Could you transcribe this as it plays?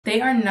they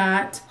are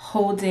not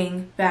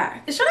holding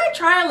back. Should I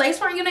try a lace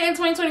front unit in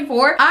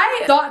 2024?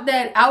 I thought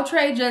that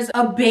Outre just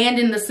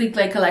abandoned the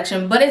sleeklay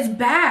collection, but it's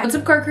back. What's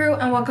up, Court Crew,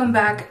 and welcome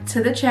back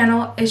to the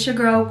channel. It's your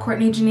girl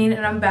Courtney Jinean,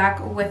 and I'm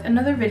back with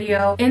another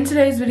video. In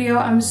today's video,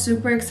 I'm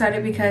super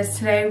excited because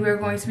today we're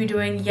going to be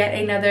doing yet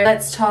another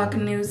Let's Talk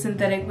new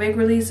synthetic wig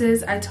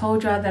releases. I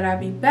told y'all that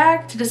I'd be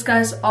back to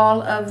discuss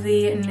all of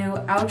the new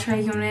Outre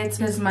units,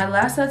 because my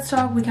last Let's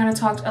Talk we kind of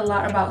talked a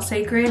lot about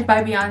Sacred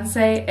by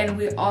Beyonce, and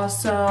we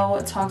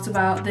also talked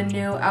about the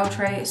new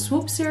Outre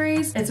Swoop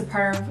Series. It's a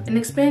part of an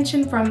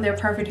expansion from their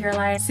Perfect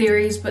Hairline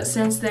series, but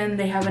since then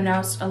they have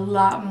announced a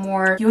lot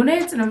more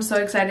units, and I'm so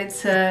excited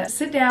to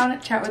sit down,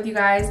 chat with you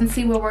guys, and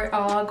see what we're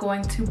all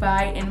going to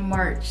buy in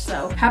March.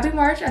 So happy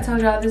March. I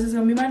told y'all this is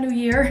gonna be my new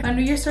year. My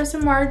new year starts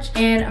in March,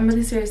 and I'm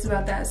really serious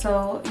about that.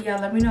 So yeah,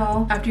 let me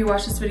know after you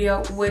watch this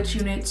video which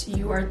units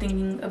you are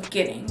thinking of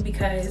getting,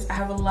 because I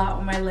have a lot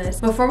on my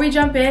list. Before we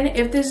jump in,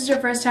 if this is your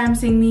first time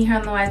seeing me here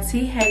on the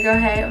YT, hey girl,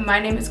 hey, my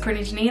name is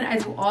Courtney Jinean. I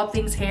do all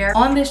things hair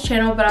on this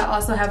channel, but I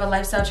also have a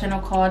lifestyle channel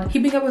called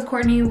Keeping Up with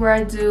Courtney, where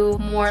I do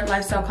more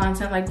lifestyle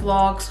content like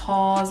vlogs,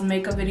 hauls,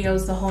 makeup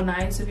videos, the whole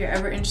nine. So if you're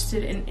ever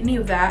interested in any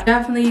of that,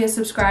 definitely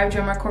subscribe,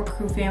 join my Court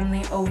Crew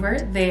family over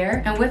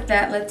there. And with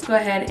that, let's go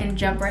ahead and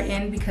jump right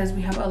in, because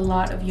we have a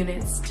lot of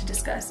units to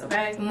discuss,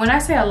 okay? And when I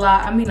say a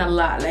lot, I mean a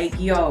lot. Like,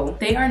 yo,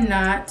 they are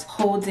not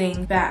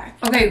holding back.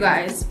 Okay, you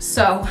guys,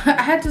 so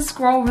I had to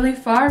scroll really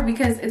far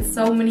because it's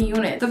so many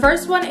units. The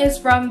first one is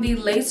from the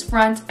Lace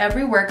Front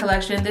Everywhere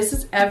collection. This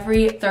is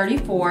Every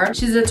 34.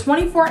 She's a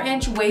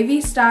 24-inch wavy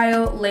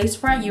style lace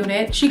front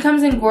unit. She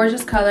comes in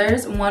gorgeous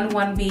colors: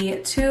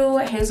 1B, 2,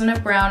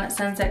 hazelnut brown,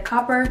 sunset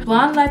copper,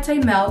 blonde latte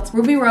melt,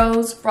 ruby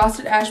rose,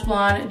 frosted ash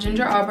blonde,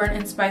 ginger auburn,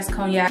 and spice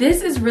cognac.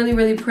 This is really,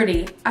 really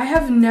pretty. I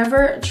have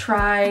never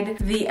tried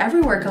the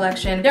Everywhere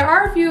collection. There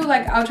are a few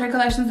like Outre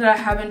collections that I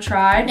haven't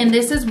tried, and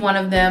this is one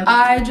of them.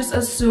 I just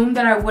assumed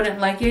that I wouldn't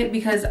like it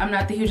because I'm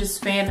not the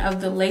hugest fan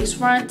of the lace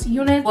front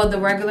unit, well, the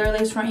regular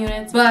lace front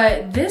units,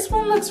 but this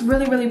one looks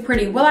really, really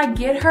pretty. Will I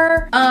get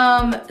her?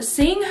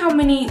 Seeing how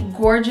many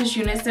gorgeous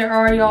units there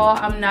are, y'all,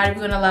 I'm not even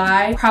gonna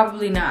lie,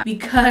 probably not,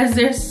 because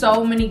there's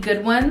so many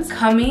good ones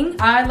coming.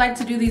 I like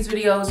to do these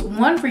videos,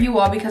 one, for you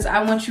all, because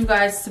I want you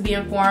guys to be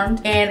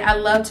informed, and I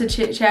love to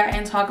chit chat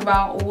and talk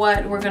about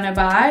what we're gonna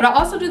buy, but I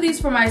also do these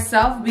for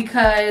myself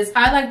because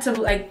I like to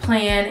like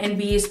plan and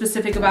be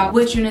specific about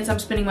which units I'm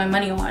spending my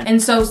money on.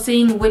 And so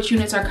seeing which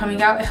units are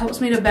coming out, it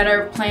helps me to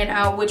better plan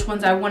out which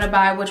ones I want to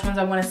buy, which ones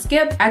I want to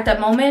skip at that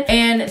moment.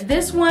 And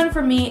this one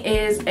for me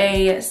is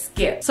a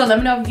skip. So let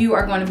me know if you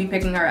are going to be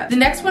picking her up. The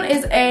next one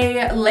is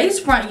a lace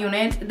front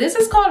unit. This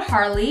is called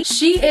Harley.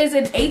 She is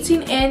an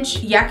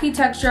 18-inch yaki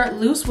texture,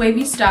 loose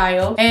wavy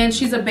style, and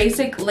she's a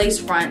basic lace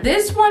front.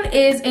 This one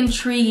is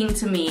intriguing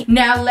to me.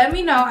 Now let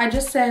me know, I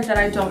just said that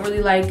I don't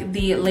really like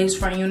the lace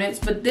front units,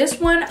 but this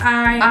one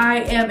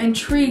I am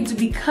intrigued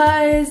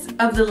because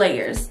of the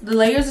layers. The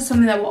layers is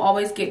something that will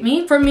always get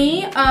me. For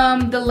me,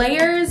 the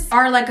layers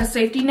are like a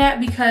safety net,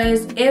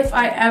 because if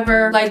I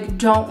ever like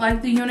don't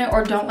like the unit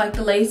or don't like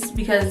the lace,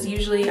 because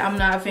usually I'm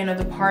not a fan of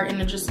the part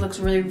and it just looks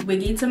really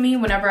wiggy to me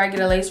whenever I get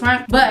a lace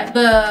front, but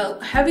the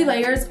heavy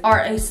layers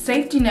are a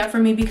safety net for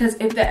me, because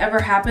if that ever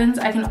happens,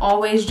 I can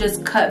always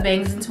just cut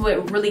bangs into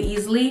it really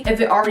easily if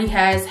it already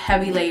has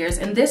heavy layers,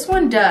 and this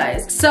one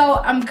does. So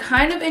I'm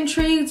kind of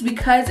intrigued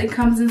because it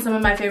comes in some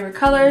of my favorite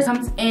colors. It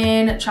comes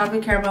in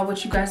chocolate caramel,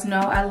 which you guys know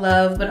I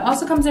love, but it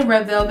also comes in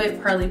red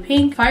velvet, pearly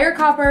pink, fire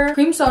copper,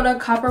 cream soda,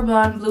 copper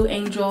blonde, blue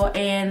angel,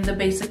 and the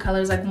basic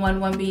colors like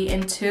 1B,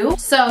 and 2.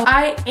 So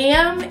I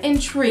am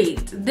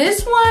intrigued.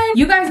 This one,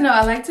 you guys know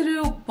I like to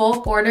do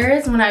bulk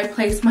orders when I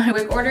place my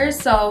wig orders,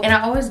 so, and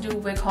I always do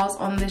wig hauls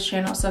on this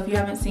channel, so if you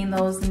haven't seen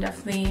those, then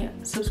definitely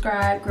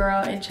subscribe,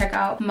 girl, and check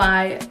out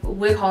my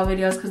wig haul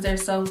videos because they're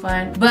so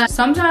fun. But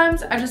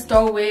sometimes I just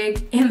throw a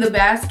wig in the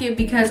basket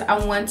because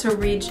I want to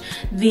reach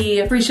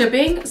the free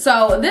shipping,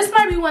 so this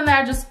might be one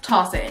that I just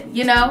toss in,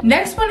 you know?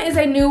 Next one is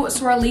a new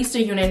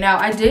swirlista unit. Now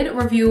I did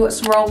review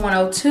Swirl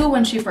 102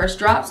 when she first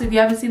dropped, so if you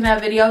haven't seen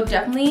that video,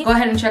 definitely go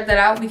ahead and check that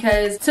out,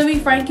 because to be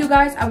frank, you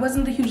guys, I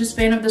wasn't the hugest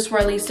fan of the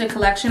swirlista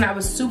collection. I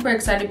was super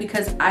excited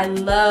because I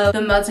love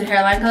the melted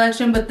hairline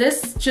collection, but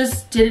this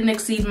just didn't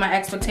exceed my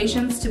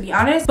expectations, to be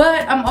honest.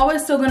 But I'm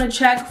always still gonna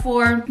check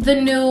for the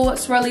new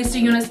swirlista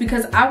units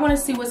because I want to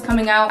see what's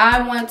coming out.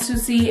 I want to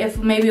see if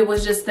maybe it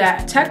was just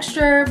that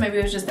texture, maybe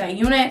it was just that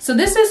unit. So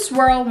this is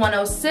Swirl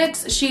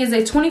 106. She is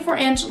a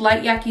 24-inch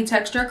light yaki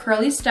texture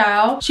curly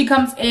style. She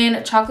comes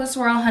in chocolate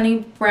swirl,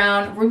 honey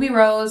brown, ruby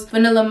rose,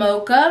 vanilla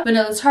mocha,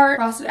 vanilla tart,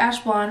 frosted ash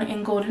blonde,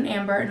 and golden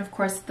amber, and of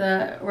course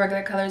the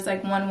regular colors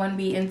like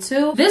 1B, and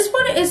 2. This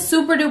one is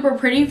super duper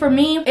pretty for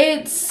me.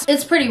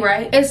 It's pretty,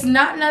 right? It's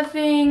not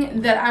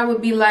nothing that I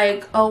would be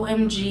like,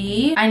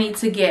 OMG, I need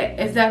to get,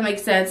 if that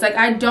makes sense. Like,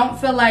 I don't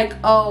feel like,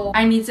 oh,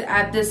 I need to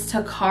add this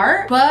to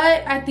cart,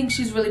 but I think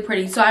she's really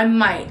pretty, so I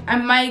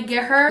might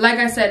get her. Like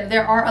I said,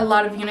 there are a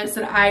lot of units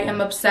that I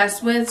am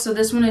obsessed with, so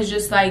this one is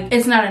just like,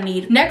 it's not a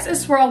need. Next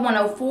is Swirl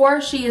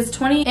 104. She is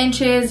 20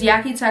 inches,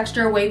 yaki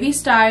texture, wavy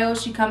style.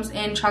 She comes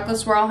in chocolate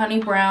swirl, honey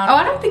brown. Oh,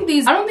 I don't think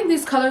think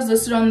these colors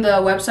listed on the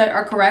website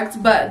are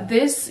correct, but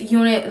this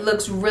unit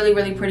looks really,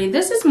 really pretty.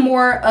 This is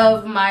more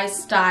of my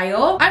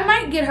style. I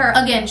might get her.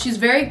 Again, she's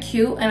very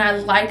cute and I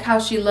like how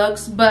she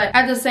looks, but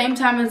at the same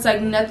time, it's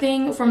like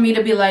nothing for me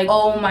to be like,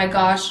 oh my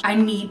gosh, I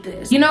need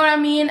this. You know what I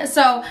mean?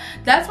 So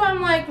that's why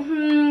I'm like,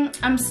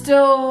 I'm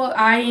still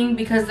eyeing,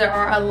 because there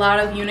are a lot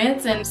of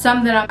units and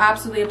some that I'm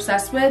absolutely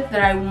obsessed with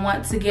that I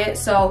want to get.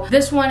 So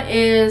this one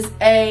is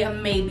a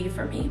maybe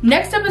for me.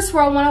 Next up is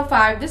Swirl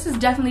 105. This is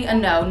definitely a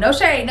no. No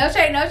shade, no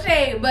shade, no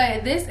shade.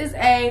 But this is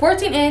a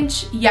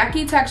 14-inch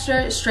yaki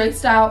texture straight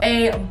style,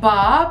 a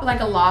bob, like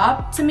a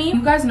lob to me.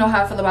 You guys know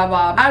how I feel about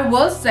bob. I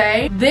will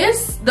say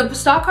this, the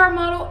stock car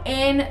model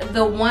in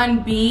the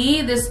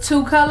 1B, this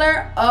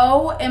 2-color,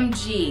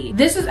 OMG.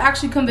 This is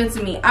actually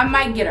convincing me. I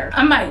might get her.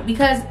 I might,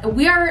 because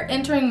we are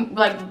entering,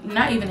 like,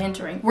 not even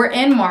entering. We're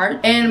in March,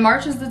 and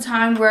March is the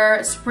time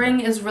where spring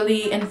is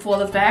really in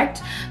full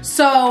effect.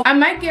 So I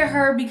might get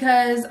her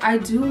because I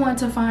do want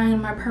to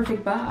find my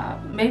perfect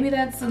bob. Maybe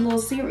that's a little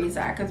series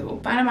I could do.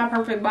 Finding my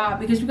perfect bob,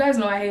 because you guys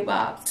know I hate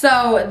bobs.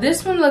 So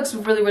this one looks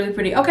really, really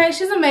pretty. Okay,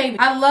 she's a maybe.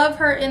 I love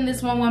her in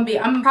this 1B.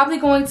 I'm probably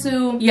going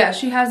to, yeah,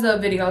 she has a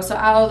video, so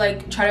I'll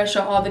like try to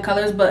show all the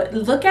colors, but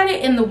look at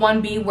it in the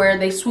 1B where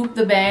they swoop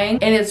the bang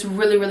and it's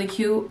really, really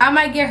cute. I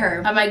might get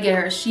her. I might get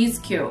her. She's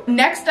cute.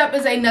 Next up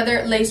is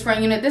another lace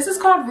front unit. This is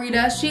called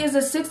Rita. She is a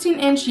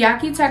 16-inch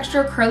yaki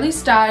texture curly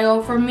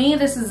style. For me,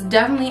 this is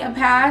definitely a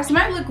pass. She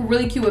might look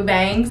really cute with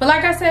bangs, but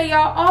like I said,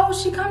 y'all, oh,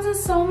 she comes in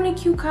so many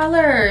cute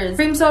colors.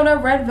 Cream soda,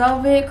 red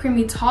velvet,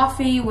 creamy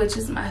toffee, which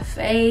is my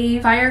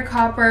fave, fire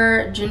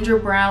copper, ginger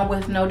brown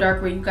with no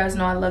dark red. You guys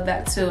know I love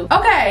that too.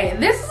 Okay,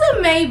 this is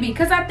a maybe,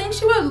 because I think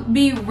she would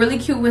be really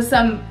cute with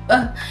some,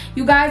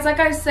 you guys, like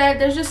I said,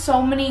 there's just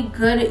so many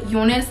good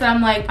units that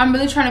I'm like, I'm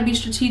really trying to be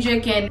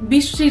strategic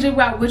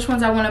about which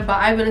ones I want to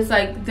buy, but it's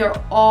like they're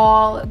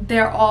all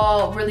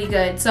really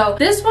good. So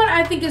this one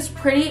I think is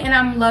pretty and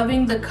I'm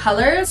loving the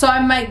colors, so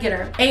I might get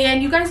her.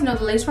 And you guys know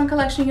the lace front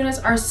collection units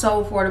are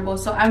so affordable,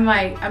 so I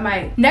might.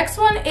 Next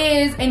one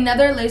is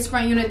another lace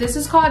front unit. This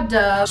is called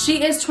Dove.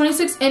 She is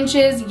 26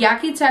 inches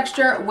yaki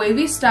texture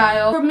wavy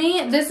style. For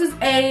me, this is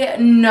a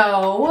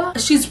no.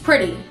 She's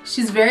pretty.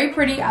 She's very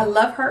pretty. I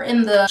love her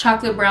in the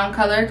chocolate brown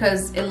color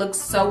because it looks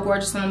so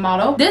gorgeous on the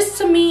model. This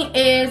to me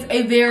is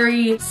a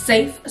very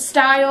safe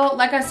style.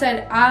 Like I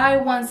said, I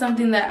want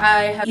something that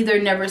I have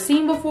either never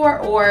seen before,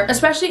 or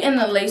especially in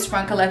the lace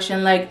front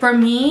collection. Like for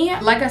me,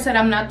 like I said,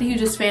 I'm not the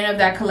hugest fan of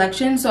that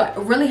collection, so it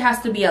really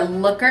has to be a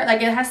looker.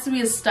 Like it has to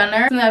be a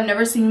stunner, something that I've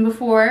never seen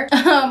before,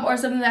 or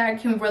something that I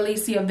can really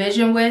see a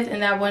vision with,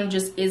 and that one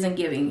just isn't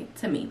giving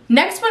to me.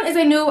 Next one is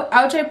a new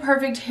Outre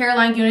Perfect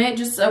hairline unit,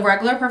 just a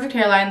regular perfect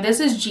hairline. This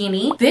is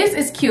JEANNIE. This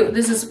is cute.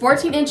 This is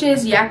 14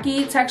 inches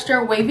yaki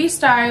texture wavy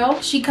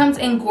style. She comes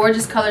in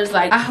gorgeous colors.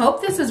 Like, I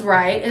hope this is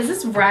right. Is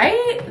this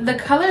right? The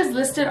colors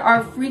listed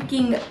are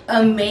freaking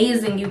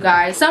amazing, you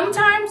guys.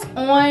 Sometimes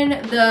on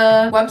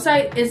the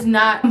website it's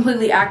not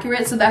completely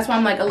accurate, so that's why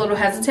I'm like a little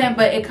hesitant,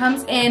 but it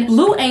comes in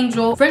Blue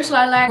Angel, French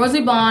Lilac,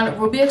 Rosy Blonde,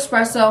 Ruby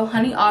Espresso,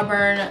 Honey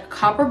Auburn,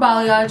 Copper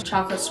Balayage,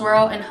 Chocolate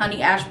Swirl, and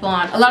Honey Ash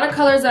Blonde. A lot of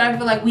colors that I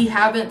feel like we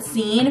haven't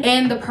seen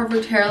in the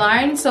perfect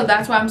hairline, so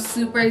that's why I'm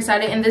super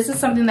excited. And this is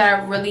something that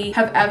I really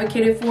have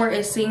advocated for,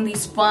 is seeing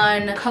these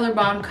fun color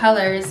bomb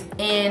colors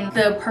in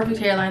the perfect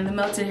hairline, the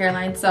melted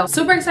hairline. So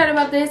super excited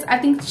about this. I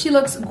think she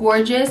looks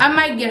gorgeous. I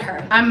might get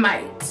her. I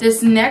might.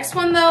 This next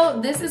one though,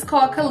 this is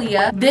called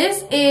KALIYA.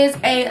 This is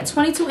a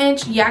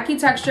 22-inch yaki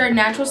texture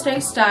natural stay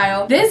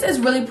style. This is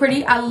really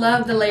pretty. I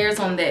love the layers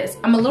on this.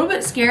 I'm a little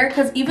bit scared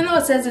because even though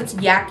it says it's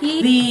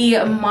yaki,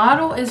 the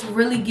model is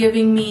really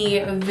giving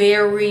me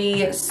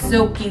very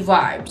silky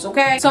vibes,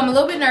 okay? So I'm a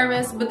little bit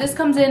nervous, but this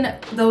comes in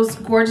those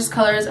gorgeous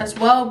colors as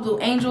well. Blue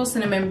Angel,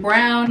 Cinnamon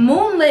Brown,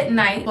 Moonlit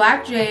Night,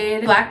 Black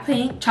Jade, Black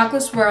Pink,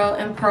 Chocolate Swirl,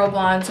 and Pearl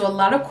Blonde. So a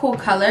lot of cool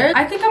colors.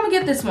 I think I'm gonna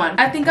get this one.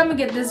 I think I'm gonna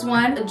get this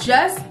one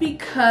just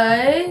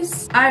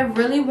because I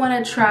really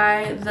want to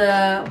try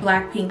the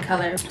black pink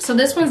color. So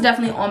this one's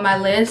definitely on my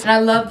list, and I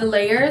love the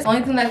layers. The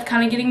only thing that's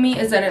kind of getting me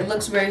is that it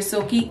looks very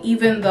silky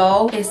even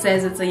though it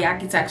says it's a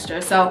yaki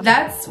texture. So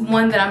that's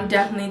one that I'm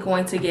definitely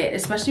going to get,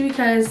 especially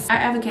because I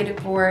advocated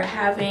for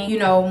having, you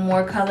know,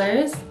 more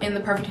colors in the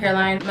perfect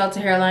hairline,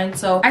 melted hairline.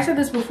 So I said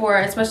this before,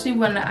 especially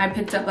when I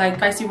picked up like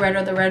Spicy Red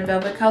or the red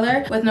velvet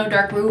color with no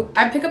dark root.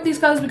 I pick up these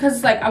colors because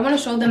it's like I want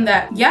to show them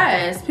that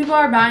yes, people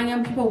are buying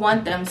them, people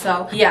want them.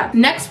 So yeah.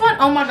 Next one,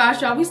 oh my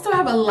gosh, y'all, we still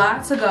have a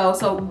lot to go,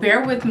 so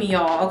bear with me,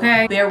 y'all,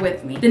 okay? Bear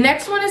with me. The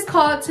next one is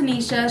called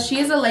TANISHA. She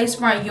is a lace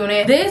front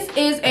unit. This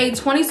is a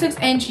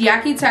 26-inch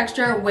yaki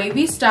texture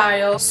wavy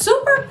style.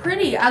 Super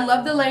pretty. I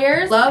love the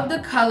layers, love the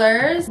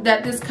colors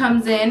that this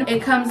comes in.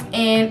 It comes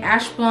in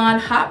ash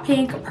blonde, hot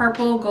pink,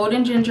 purple,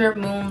 golden ginger,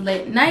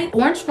 moonlit night,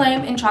 orange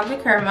flame, and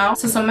chocolate caramel.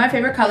 So some of my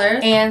favorite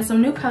colors, and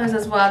some new colors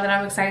as well that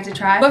I'm excited to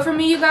try. But for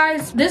me, you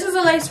guys, this is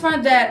a lace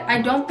front that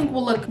I don't think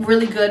will look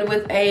really good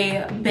with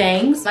a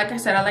bangs. Like I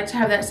said, I like to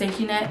have that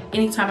safety net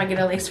anytime I get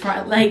a lace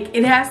front. Like,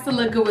 it has to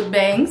look good with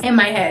bangs in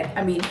my head.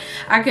 I mean,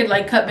 I could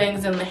like cut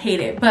bangs and hate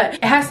it, but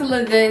it has to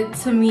look good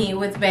to me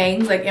with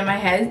bangs, like in my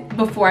head. guys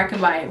before I can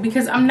buy it,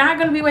 because I'm not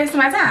gonna be wasting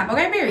my time,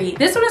 okay, period.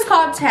 This one is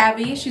called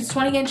TAVI. She's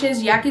 20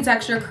 inches, yaki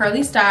texture,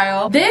 curly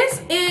style.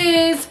 This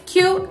is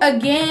cute.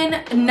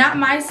 Again, not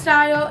my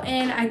style,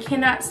 and I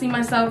cannot see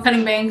myself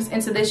cutting bangs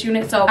into this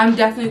unit, so I'm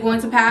definitely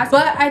going to pass.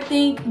 But I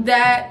think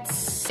that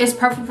it's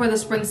perfect for the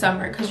spring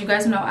summer, because you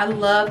guys know I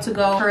love to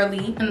go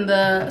curly in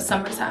the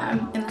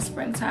summertime, in the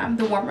springtime,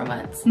 the warmer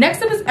months.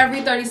 Next up is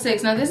Every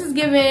 36. Now this is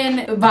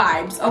giving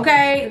vibes,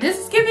 okay? This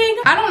is giving,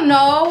 I don't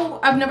know,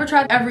 I've never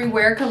tried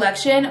everywear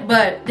collection,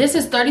 but this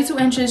is 32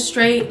 inches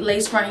straight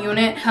lace front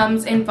unit.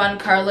 Comes in fun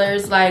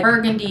colors like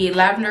burgundy,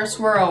 lavender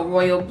swirl,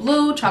 royal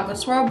blue, chocolate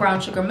swirl,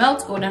 brown sugar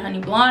melt, golden honey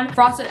blonde,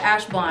 frosted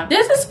ash blonde.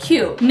 This is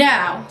cute.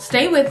 Now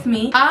stay with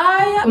me.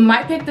 I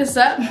might pick this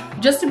up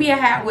just to be a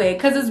hat wig,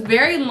 because it's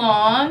very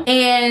long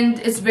and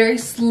it's very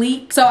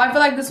sleek, so I feel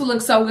like this will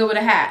look so good with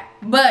a hat.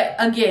 But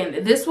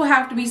again, this will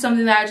have to be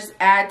something that I just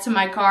add to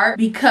my cart,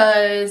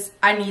 because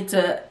I need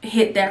to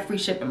hit that free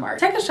shipping mark.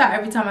 Take a shot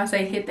every time I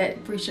say hit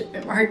that free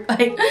shipping mark.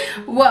 Like,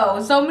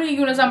 whoa, so many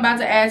units I'm about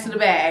to add to the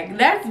bag.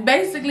 That's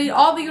basically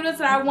all the units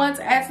that I want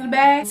to add to the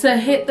bag to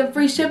hit the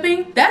free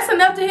shipping. That's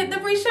enough to hit the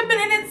free shipping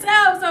in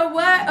itself, so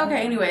what?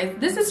 Okay, anyways,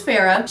 this is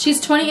Farra. She's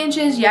 20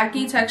 inches,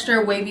 yaki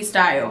texture, wavy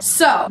style.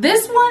 So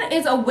this one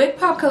is a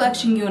Wigpop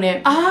collection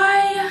unit.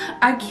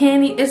 I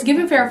can't, it's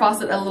giving Farrah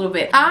Fawcett a little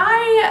bit.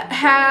 I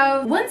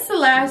have, when's the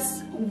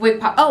last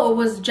Wigpop? Oh, it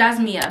was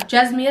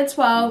Jasmia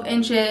 12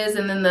 inches,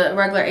 and then the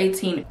regular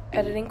 18.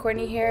 Editing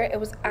Courtney here. It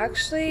was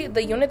actually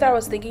the unit that I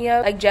was thinking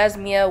of. Like,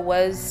 Jasmia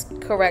was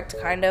correct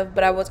kind of,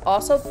 but I was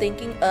also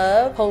thinking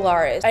of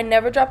Polaris. I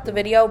never dropped the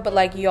video, but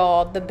like,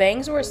 y'all, the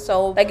bangs were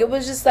so, like, it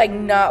was just like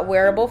not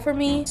wearable for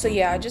me. So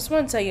yeah, I just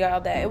want to tell y'all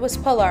that it was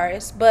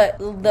Polaris. But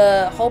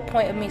the whole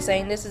point of me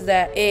saying this is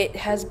that it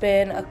has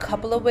been a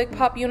couple of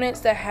Wigpop units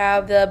that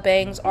have the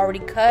bangs already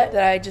cut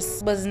that I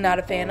just was not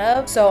a fan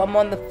of. So I'm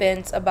on the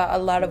fence about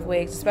a lot of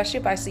wigs, especially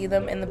if I see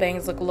them and the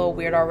bangs look a little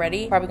weird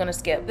already. Probably gonna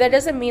skip. That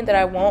doesn't mean that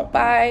I won't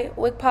buy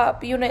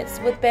Wigpop units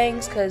with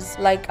bangs, because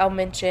like I'll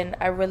mention,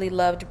 I really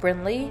loved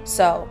BRENAE.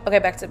 So okay,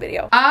 back to the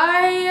video.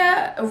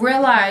 I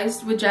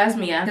realized with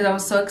Jasmia, because I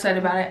was so excited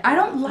about it, I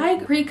don't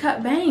like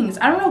pre-cut bangs.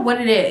 I don't know what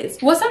it is.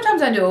 Well,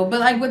 sometimes I do, but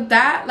like with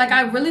that, like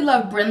I really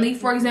love BRENAE,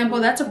 for example.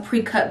 That's a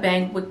pre-cut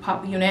bang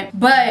Wigpop unit.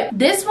 But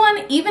this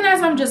one, even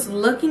as I'm just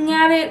looking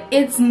at it,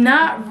 it's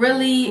not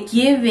really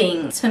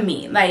giving to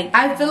me. Like,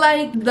 I feel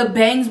like the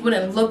bangs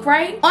wouldn't look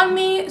right on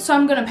me, so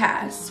I'm gonna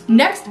pass.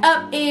 Next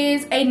up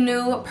is a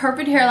new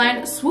Perfect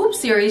Hairline Swoop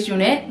Series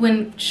unit,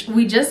 which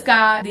we just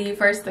got the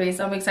first 3,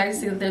 so I'm excited to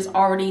see that there's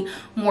already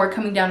more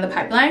coming down the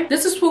pipeline.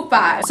 This is Swoop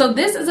 5. So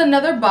this is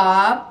another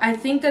bob. I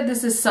think that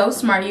this is so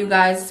smart, you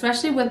guys,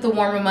 especially with the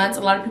warmer months.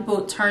 A lot of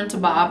people turn to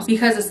bobs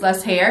because it's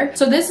less hair.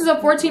 So this is a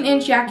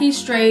 14-inch yaki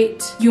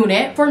straight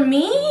unit. For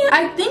me,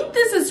 I think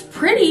this is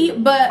pretty,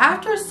 but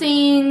after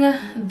seeing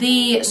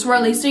the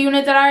swirlista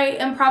unit that I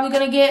am probably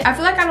gonna get, I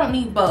feel like I don't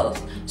need both.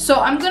 So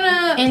I'm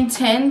gonna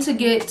intend to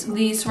get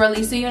the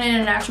swirlista unit in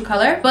a natural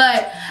color,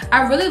 but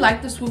I really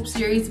like the Swoop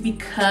series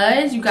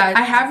because, you guys,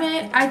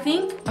 I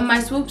think my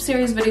Swoop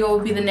series video will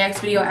be the next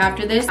video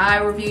after this.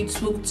 I reviewed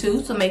Swoop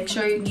 2, so make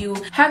sure you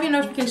have your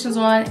notifications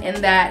on and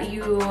that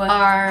you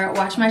are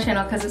watching my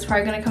channel, because it's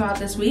probably gonna come out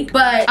this week.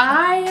 But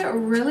I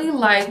really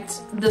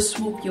liked the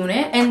Swoop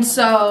unit, and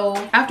so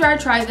after I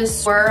tried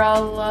this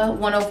SWIRL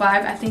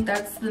 105, I think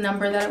that's the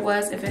number that it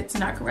was. If it's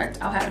not correct,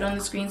 I'll have it on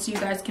the screen so you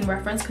guys can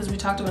reference, because we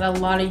talked about a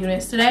lot of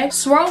units today.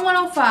 SWIRL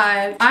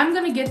 105, I'm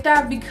gonna get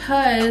that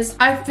because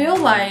I feel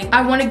like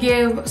I want to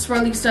give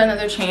Swirlista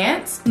another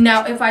chance.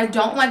 Now, if I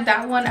don't like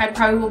that one, I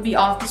probably will be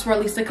off the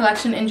Swirlista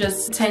collection and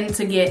just tend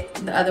to get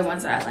the other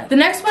ones that I like. The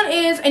next one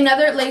is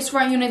another lace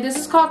front unit. This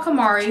is called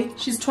KAMARI.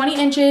 She's 20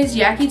 inches,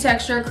 yaki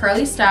texture,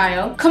 curly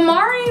style.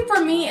 KAMARI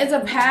for me is a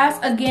pass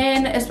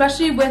again,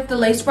 especially with the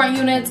lace front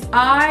units.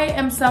 I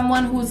am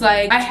someone who's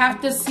like, I have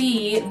to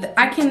see,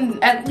 I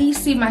can at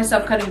least see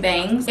myself cutting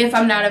bangs if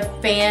I'm not a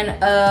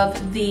fan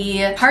of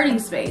the parting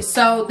space.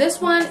 So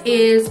this one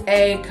is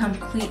a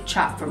complete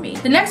chop for me.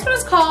 The next one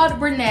is called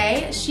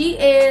BRENAE. She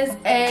is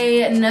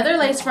another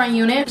lace front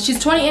unit. She's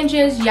 20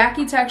 inches,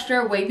 yaki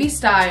texture, wavy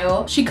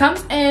style. She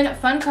comes in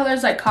fun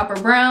colors like copper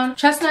brown,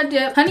 chestnut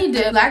dip, honey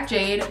dip, black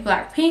jade,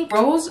 black pink,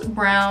 rose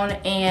brown,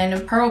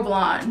 and pearl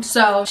blonde.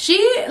 So she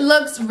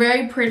looks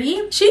very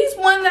pretty. She's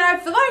one that I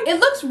feel like it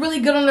looks really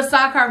good on the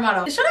stock card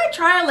model. Should I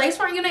try a lace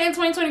front unit in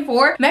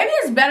 2024? Maybe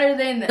it's better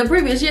than the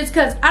previous years,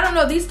 because I don't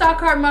know, these stock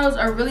card models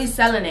are really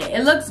selling it.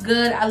 It looks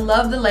good. I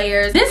love the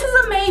layers. This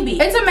is a maybe.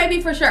 It's a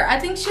maybe for sure. I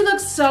think she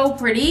looks so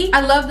pretty.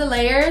 I love the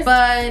layers,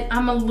 but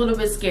I'm a little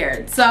bit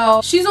scared.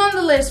 So she's on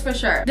the list for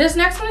sure. This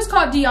next one is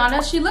called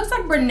DEANNA. She looks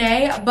like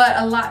BRENAE, but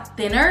a lot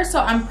thinner, so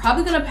I'm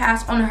probably gonna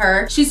pass on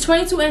her. She's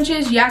 22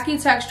 inches,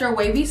 yaki texture,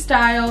 wavy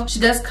style. She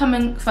does come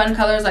in fun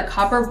colors like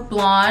copper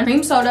blonde,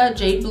 cream soda,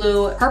 jade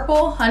blue,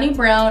 purple, honey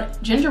brown,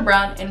 ginger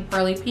brown, and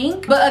pearly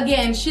pink. But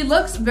again, she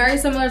looks very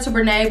similar to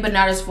BRENAE, but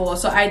not as full.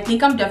 So I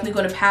think I'm definitely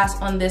gonna pass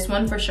on this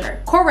one for sure.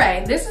 shirt.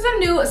 KORAI, this is a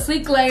new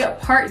sleeklay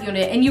part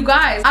unit, and you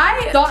guys,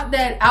 I thought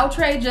that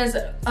Outre just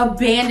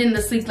abandoned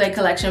the sleeklay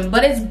collection,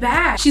 but it's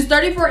back. She's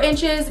 34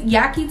 inches,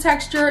 yaki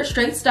texture,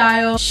 straight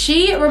style.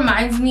 She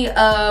reminds me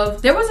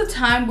of, there was a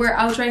time where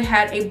Outre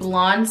had a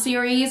blonde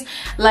series,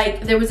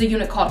 like there was a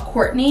unit called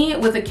Courtney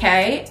with a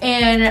K,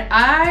 and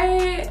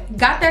I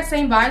got that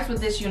same vibes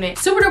with this unit.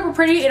 Super duper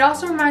pretty. It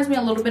also reminds me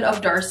a little bit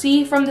of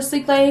Darcy from the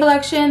sleeklay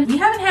collection. We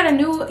haven't had a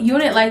new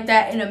unit like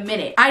that in a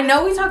minute. I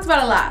know we talked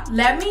about a lot.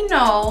 Let me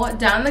know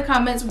down in the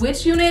comments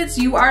which units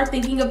you are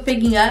thinking of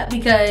picking up,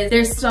 because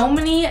there's so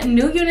many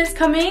new units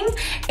coming.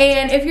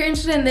 And if you're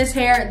interested in this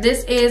hair,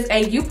 this is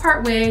a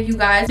U-part wig, you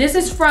guys. This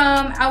is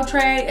from Outre.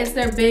 It's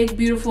their big,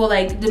 beautiful,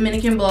 like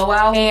Dominican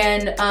blowout.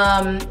 And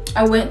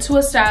I went to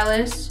a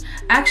stylist.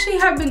 Actually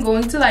have been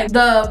going to like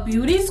the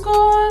beauty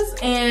schools,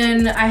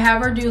 and I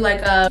have her do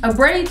like a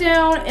braid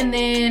down and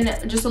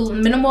then just a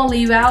minimal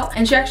leave out,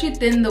 and she actually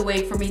thinned the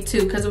wig for me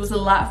too, because it was a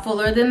lot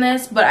fuller than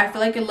this, but I feel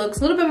like it looks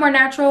a little bit more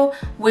natural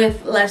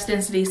with less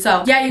density.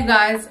 So yeah, you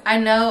guys, I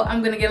know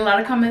I'm gonna get a lot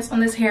of comments on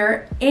this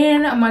hair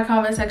in my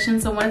comment section,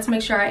 so I wanted to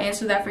make sure I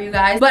answered that for you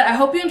guys. But I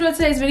hope you enjoyed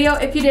today's video.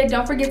 If you did,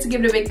 don't forget to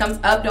give it a big thumbs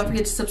up. Don't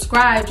forget to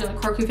subscribe to the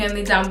Courtney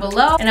family down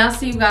below, and I'll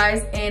see you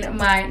guys in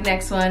my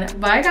next one.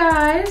 Bye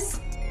guys.